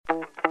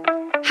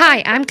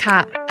Hi, I'm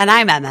Kat. And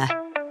I'm Emma.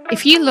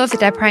 If you love the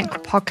Dead Parent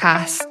Club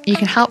podcast, you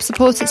can help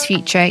support its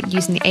future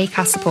using the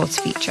Acast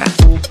supporter feature.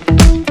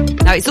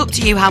 Now, it's up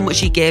to you how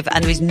much you give,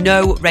 and there is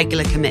no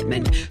regular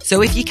commitment.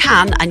 So if you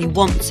can and you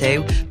want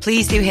to,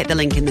 please do hit the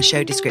link in the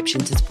show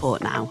description to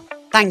support now.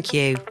 Thank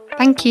you.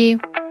 Thank you.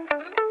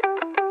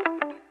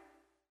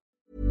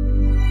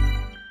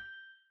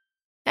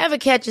 Ever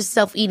catch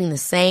yourself eating the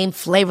same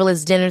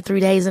flavorless dinner 3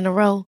 days in a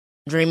row?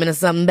 Dreaming of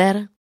something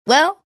better?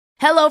 Well,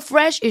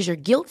 HelloFresh is your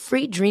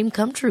guilt-free dream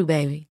come true,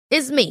 baby.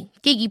 It's me,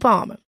 Keke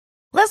Palmer.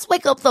 Let's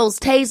wake up those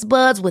taste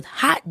buds with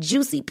hot,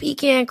 juicy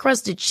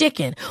pecan-crusted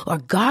chicken or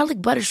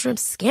garlic butter shrimp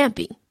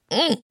scampi.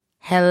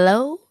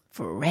 Hello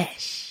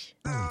Fresh.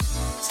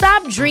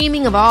 Stop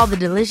dreaming of all the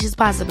delicious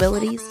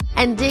possibilities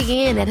and dig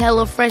in at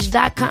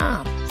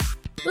HelloFresh.com.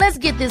 Let's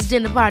get this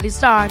dinner party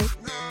started.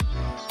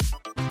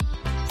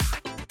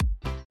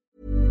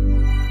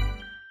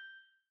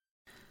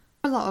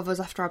 A lot of us,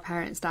 after our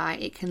parents die,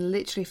 it can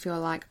literally feel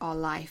like our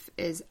life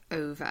is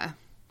over.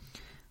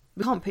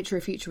 We can't picture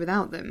a future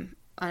without them,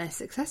 and a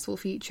successful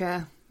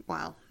future,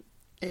 well,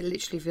 it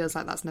literally feels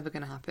like that's never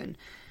going to happen.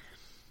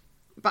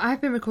 But I've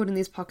been recording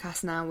these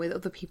podcasts now with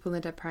other people in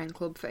the Dead Parent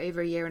Club for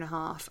over a year and a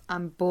half,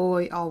 and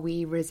boy are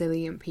we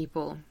resilient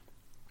people.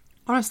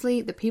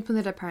 Honestly, the people in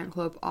the Dead Parent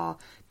Club are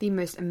the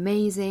most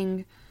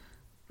amazing,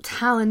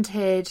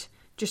 talented,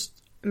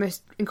 just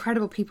most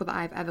incredible people that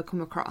I've ever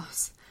come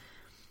across.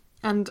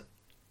 And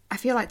I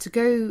feel like to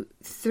go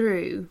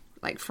through,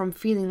 like, from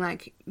feeling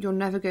like you're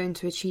never going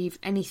to achieve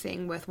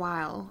anything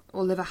worthwhile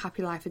or live a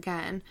happy life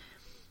again,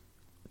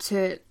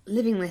 to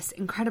living this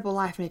incredible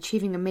life and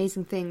achieving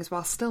amazing things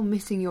while still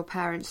missing your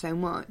parents so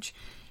much,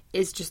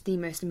 is just the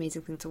most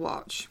amazing thing to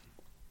watch.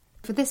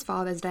 For this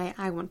Father's Day,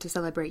 I want to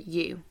celebrate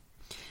you.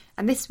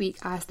 And this week,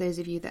 I asked those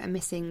of you that are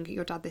missing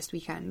your dad this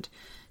weekend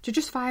to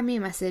just fire me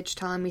a message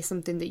telling me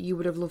something that you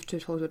would have loved to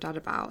have told your dad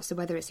about. So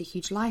whether it's a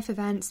huge life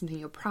event, something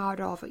you're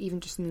proud of, or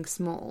even just something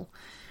small.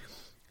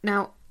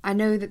 Now, I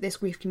know that this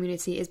grief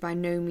community is by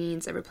no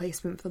means a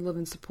replacement for the love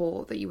and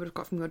support that you would have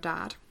got from your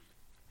dad.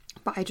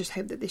 But I just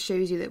hope that this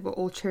shows you that we're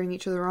all cheering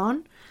each other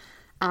on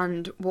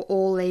and we're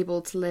all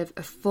able to live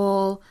a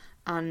full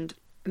and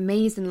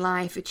amazing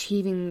life,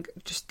 achieving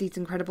just these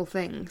incredible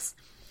things.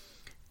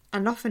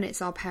 And often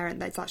it's our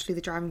parent that's actually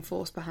the driving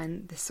force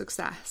behind this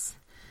success.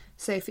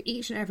 So for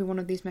each and every one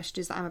of these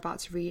messages that I'm about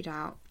to read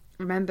out,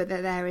 remember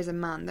that there is a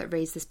man that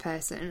raised this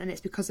person, and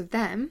it's because of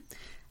them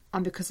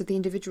and because of the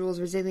individual's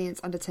resilience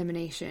and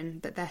determination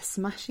that they're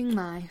smashing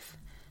life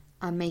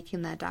and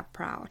making their dad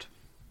proud.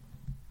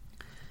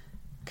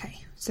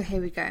 Okay, so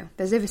here we go.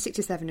 There's over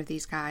 67 of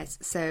these guys,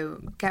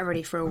 so get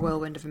ready for a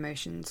whirlwind of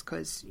emotions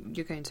because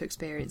you're going to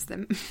experience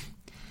them.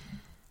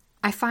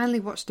 I finally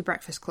watched The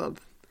Breakfast Club.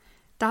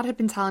 Dad had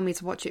been telling me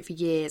to watch it for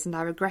years and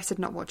I regretted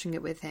not watching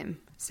it with him,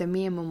 so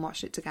me and Mum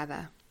watched it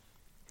together.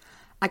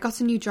 I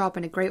got a new job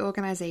in a great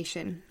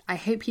organisation. I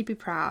hope he'd be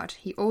proud.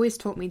 He always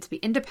taught me to be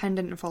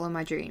independent and follow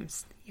my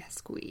dreams.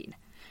 Yes, Queen.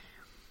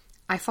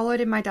 I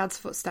followed in my dad's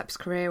footsteps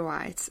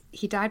career-wise.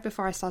 He died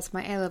before I started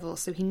my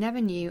A-levels, so he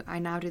never knew I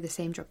now do the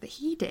same job that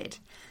he did,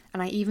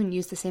 and I even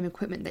used the same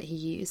equipment that he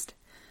used.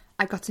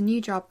 I got a new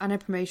job and a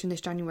promotion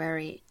this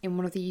January in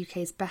one of the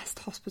UK's best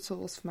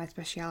hospitals for my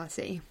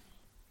speciality.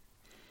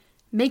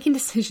 Making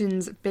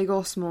decisions, big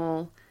or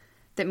small,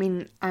 that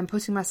mean I'm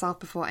putting myself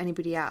before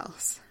anybody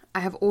else.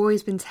 I have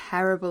always been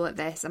terrible at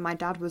this, and my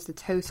dad was the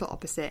total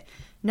opposite,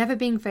 never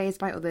being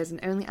fazed by others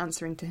and only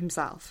answering to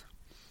himself.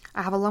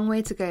 I have a long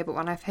way to go, but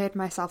when I've heard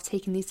myself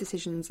taking these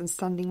decisions and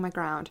standing my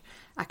ground,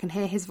 I can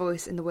hear his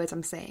voice in the words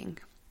I'm saying.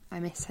 I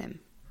miss him.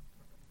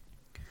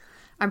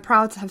 I'm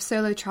proud to have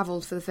solo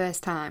travelled for the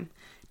first time.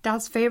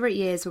 Dad's favourite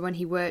years were when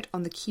he worked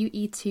on the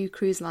QE2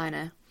 cruise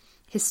liner.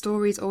 His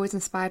stories always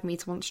inspired me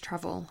to want to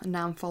travel, and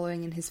now I'm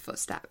following in his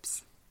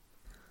footsteps.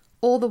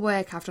 All the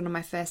work I've done on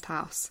my first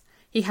house.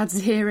 He had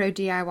zero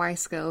DIY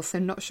skills, so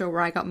not sure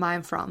where I got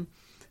mine from,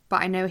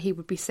 but I know he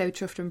would be so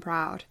chuffed and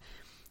proud.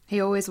 He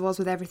always was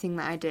with everything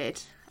that I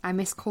did. I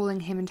miss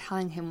calling him and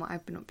telling him what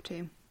I've been up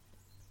to.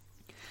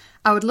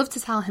 I would love to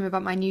tell him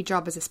about my new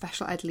job as a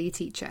special ed lead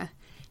teacher.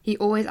 He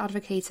always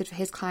advocated for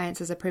his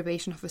clients as a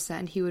probation officer,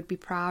 and he would be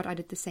proud I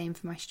did the same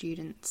for my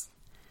students.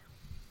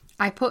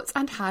 I put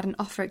and had an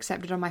offer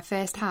accepted on my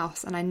first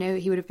house, and I know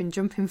he would have been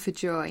jumping for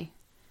joy.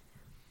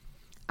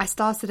 I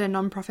started a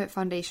non-profit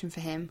foundation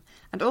for him,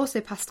 and also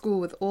passed school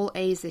with all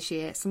A's this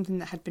year, something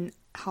that had been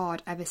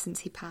hard ever since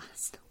he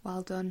passed.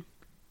 Well done.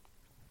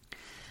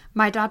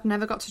 My dad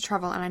never got to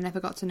travel and I never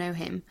got to know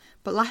him,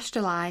 but last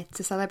July,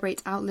 to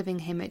celebrate outliving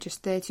him at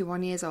just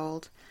 31 years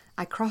old,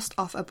 I crossed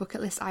off a bucket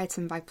list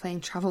item by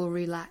playing travel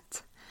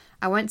roulette.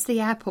 I went to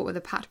the airport with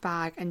a packed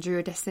bag and drew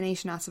a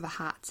destination out of a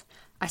hat.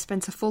 I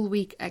spent a full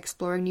week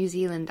exploring New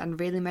Zealand and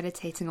really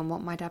meditating on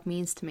what my dad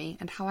means to me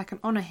and how I can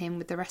honour him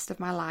with the rest of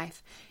my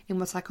life in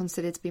what I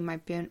consider to be my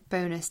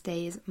bonus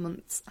days,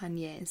 months and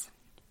years.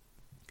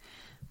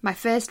 My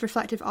first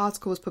reflective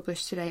article was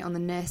published today on the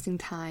Nursing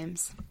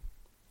Times.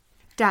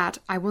 Dad,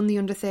 I won the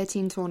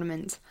under-13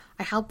 tournament.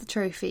 I held the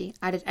trophy.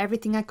 I did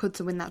everything I could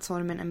to win that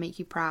tournament and make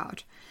you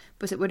proud,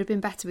 but it would have been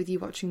better with you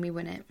watching me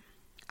win it.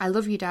 I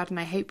love you, Dad, and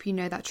I hope you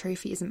know that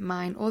trophy isn't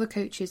mine or the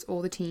coaches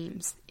or the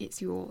team's.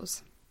 It's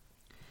yours.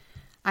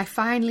 I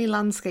finally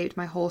landscaped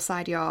my whole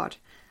side yard.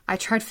 I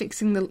tried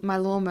fixing my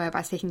lawnmower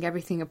by taking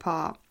everything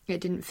apart.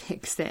 It didn't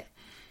fix it.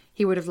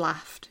 He would have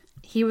laughed.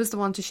 He was the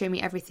one to show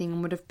me everything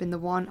and would have been the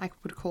one I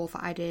would call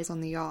for ideas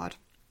on the yard.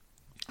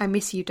 I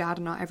miss you, Dad,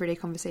 and our everyday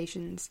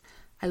conversations.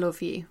 I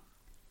love you.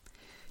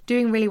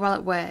 Doing really well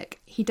at work.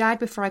 He died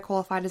before I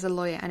qualified as a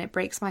lawyer, and it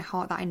breaks my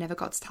heart that I never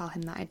got to tell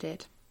him that I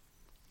did.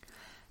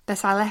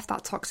 Thus I left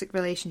that toxic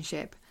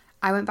relationship.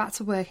 I went back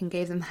to work and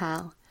gave them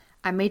hell.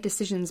 I made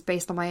decisions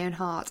based on my own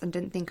heart and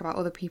didn't think about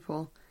other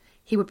people.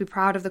 He would be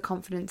proud of the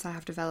confidence I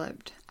have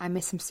developed. I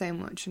miss him so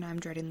much and I'm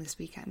dreading this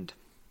weekend.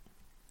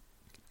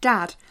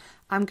 Dad,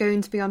 I'm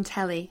going to be on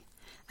telly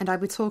and I'll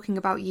be talking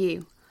about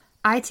you.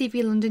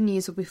 ITV London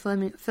News will be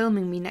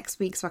filming me next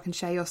week so I can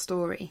share your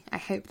story. I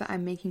hope that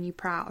I'm making you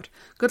proud.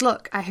 Good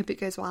luck. I hope it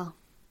goes well.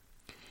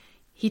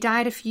 He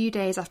died a few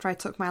days after I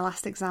took my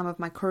last exam of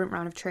my current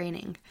round of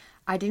training.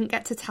 I didn't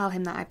get to tell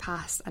him that I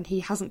passed, and he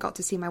hasn't got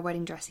to see my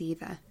wedding dress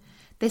either.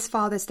 This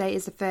Father's Day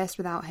is the first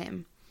without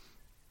him,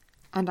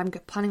 and I'm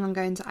planning on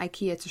going to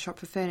IKEA to shop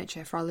for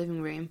furniture for our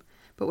living room,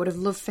 but would have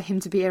loved for him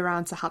to be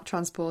around to help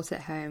transport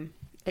it home.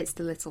 It's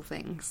the little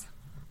things.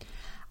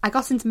 I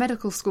got into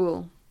medical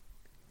school.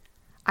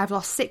 I've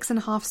lost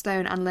 6.5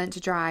 stone and learnt to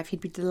drive.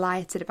 He'd be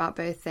delighted about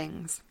both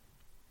things.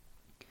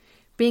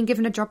 Being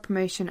given a job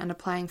promotion and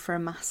applying for a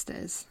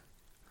master's.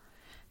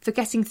 For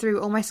getting through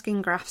all my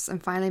skin grafts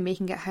and finally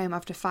making it home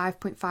after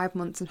 5.5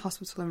 months in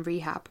hospital and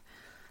rehab.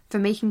 For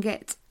making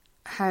it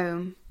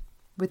home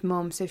with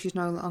Mum so she's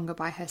no longer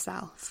by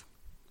herself.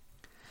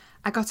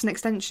 I got an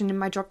extension in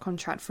my job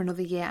contract for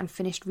another year and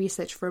finished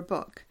research for a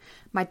book.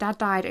 My dad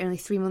died only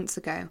 3 months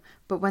ago,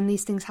 but when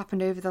these things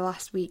happened over the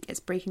last week, it's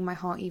breaking my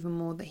heart even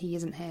more that he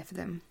isn't here for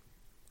them.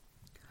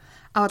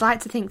 I would like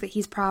to think that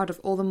he's proud of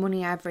all the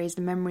money I've raised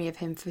in memory of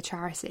him for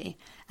charity,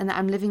 and that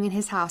I'm living in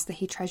his house that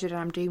he treasured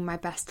and I'm doing my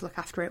best to look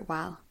after it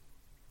well.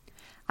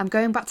 I'm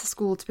going back to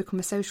school to become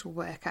a social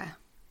worker.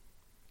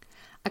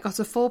 I got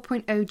a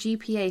 4.0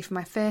 GPA for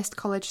my first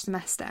college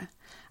semester.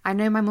 I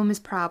know my mum is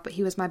proud, but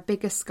he was my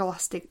biggest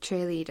scholastic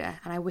cheerleader,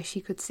 and I wish he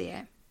could see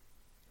it.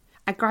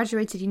 I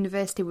graduated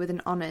university with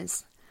an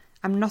honours.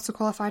 I'm not a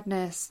qualified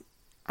nurse.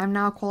 I'm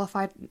now a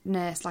qualified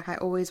nurse like I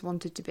always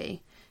wanted to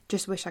be.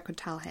 Just wish I could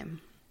tell him.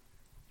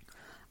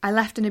 I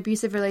left an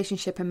abusive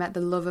relationship and met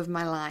the love of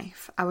my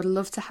life. I would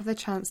love to have the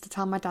chance to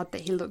tell my dad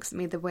that he looks at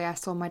me the way I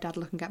saw my dad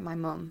looking at my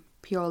mum.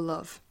 Pure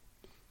love.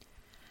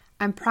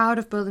 I'm proud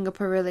of building up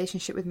a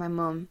relationship with my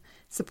mum,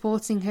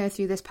 supporting her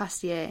through this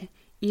past year,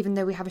 even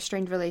though we have a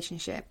strained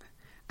relationship.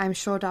 I'm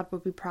sure Dad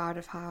would be proud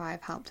of how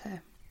I've helped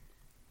her.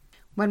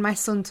 When my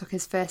son took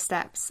his first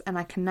steps, and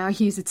I can now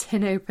use a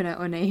tin opener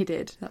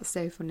unaided. That's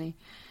so funny.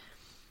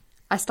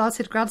 I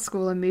started grad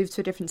school and moved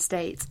to a different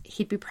state.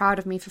 He'd be proud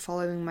of me for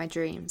following my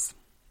dreams.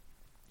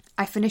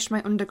 I finished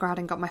my undergrad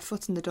and got my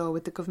foot in the door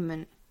with the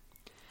government.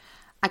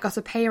 I got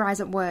a pay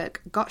rise at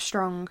work, got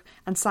strong,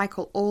 and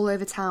cycled all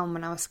over town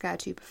when I was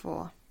scared to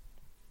before.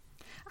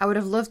 I would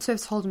have loved to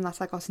have told him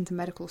that I got into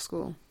medical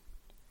school.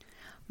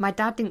 My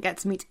dad didn't get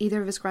to meet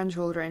either of his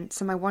grandchildren,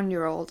 so my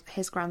 1-year-old,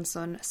 his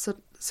grandson,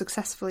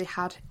 successfully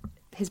had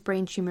his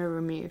brain tumour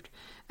removed,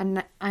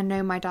 and I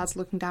know my dad's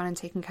looking down and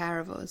taking care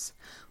of us.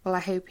 Well, I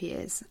hope he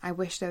is. I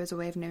wish there was a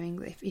way of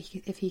knowing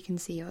if he can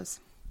see us.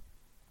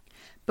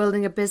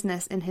 Building a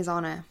business in his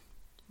honour.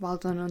 Well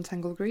done,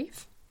 Untangled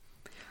Grief.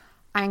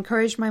 I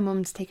encouraged my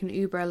mum to take an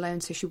Uber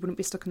alone so she wouldn't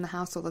be stuck in the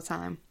house all the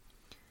time.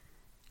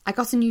 I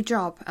got a new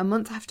job. A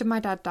month after my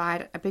dad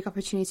died, a big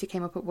opportunity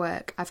came up at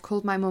work. I've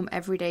called my mum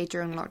every day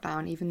during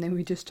lockdown, even though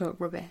we just talk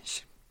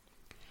rubbish.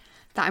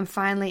 That I'm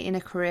finally in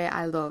a career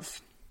I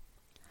love.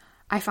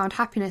 I found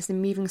happiness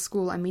in leaving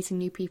school and meeting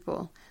new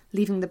people,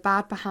 leaving the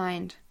bad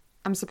behind.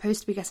 I'm supposed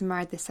to be getting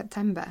married this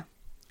September.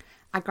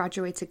 I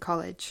graduated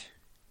college.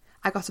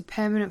 I got a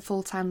permanent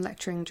full-time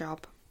lecturing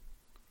job.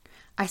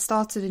 I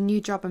started a new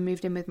job and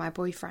moved in with my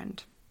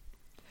boyfriend.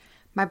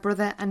 My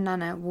brother and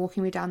Nana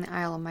walking me down the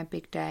aisle on my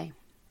big day.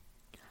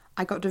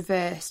 I got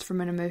divorced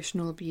from an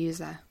emotional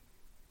abuser.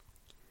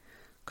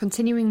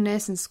 Continuing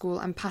nursing school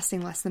and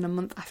passing less than a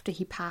month after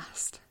he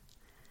passed.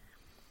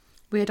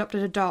 We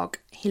adopted a dog.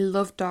 He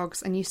loved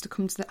dogs and used to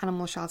come to the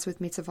animal shelter with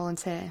me to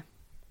volunteer.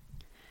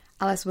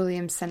 Alice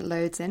Williams sent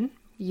loads in.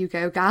 You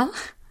go, gal.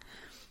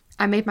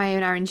 I made my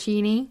own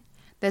arancini.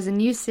 There's a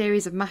new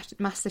series of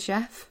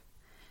MasterChef.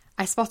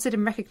 I spotted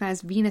and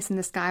recognised Venus in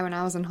the sky when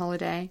I was on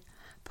holiday.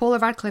 Paula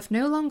Radcliffe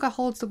no longer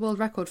holds the world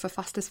record for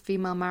fastest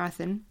female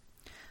marathon.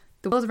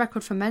 The world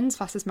record for men's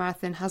fastest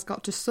marathon has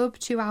got to sub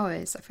 2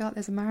 hours. I feel like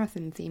there's a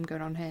marathon theme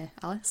going on here,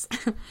 Alice.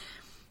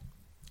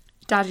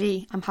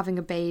 Daddy, I'm having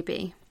a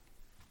baby.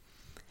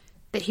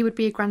 That he would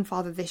be a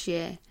grandfather this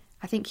year.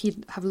 I think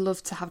he'd have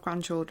loved to have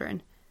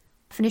grandchildren.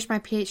 I finished my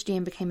PhD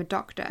and became a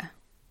doctor.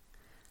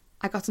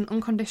 I got an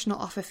unconditional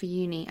offer for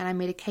uni and I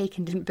made a cake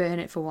and didn't burn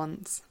it for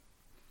once.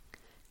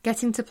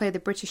 getting to play the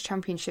British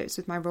Championships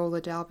with my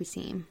roller derby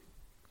team,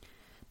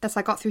 that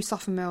I got through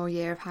sophomore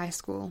year of high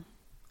school,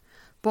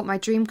 bought my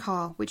dream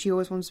car, which he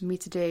always wanted me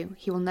to do,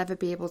 he will never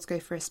be able to go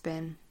for a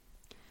spin,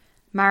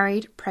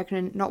 married,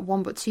 pregnant, not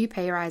one but 2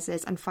 pay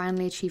rises, and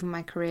finally achieving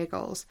my career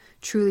goals.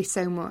 Truly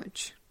so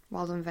much.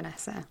 Well done,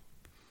 Vanessa.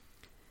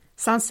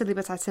 Sounds silly,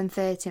 but I turned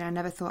 30 and I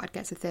never thought I'd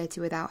get to 30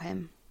 without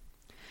him.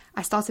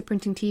 I started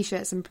printing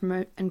t-shirts and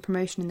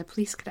promotion in the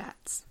police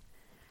cadets.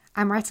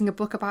 I'm writing a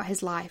book about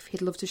his life.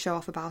 He'd love to show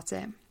off about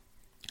it.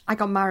 I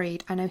got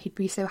married. I know he'd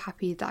be so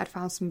happy that I'd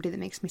found somebody that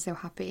makes me so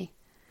happy.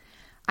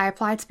 I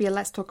applied to be a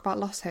Let's Talk About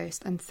Lost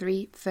host and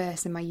 3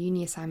 firsts in my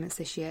uni assignments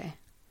this year.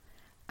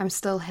 I'm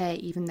still here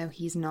even though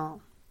he's not.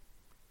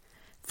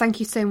 Thank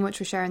you so much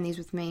for sharing these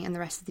with me and the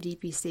rest of the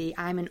DPC.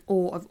 I'm in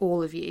awe of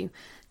all of you,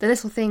 the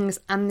little things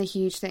and the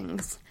huge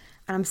things,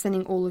 and I'm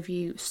sending all of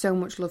you so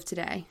much love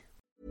today.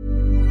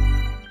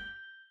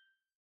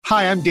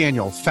 Hi, I'm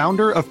Daniel,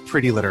 founder of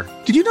Pretty Litter.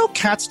 Did you know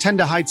cats tend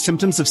to hide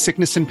symptoms of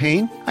sickness and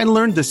pain? I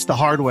learned this the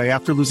hard way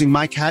after losing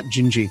my cat,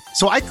 Gingy.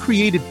 So I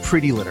created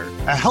Pretty Litter,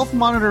 a health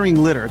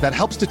monitoring litter that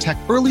helps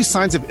detect early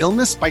signs of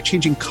illness by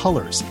changing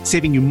colors,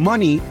 saving you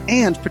money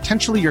and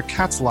potentially your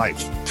cat's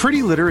life.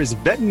 Pretty Litter is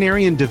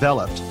veterinarian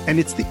developed, and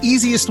it's the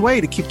easiest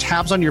way to keep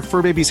tabs on your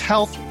fur baby's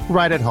health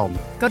right at home.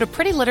 Go to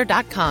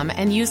prettylitter.com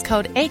and use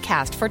code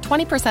ACAST for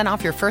 20%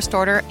 off your first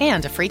order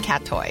and a free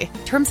cat toy.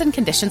 Terms and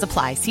conditions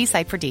apply. See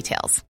site for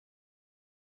details.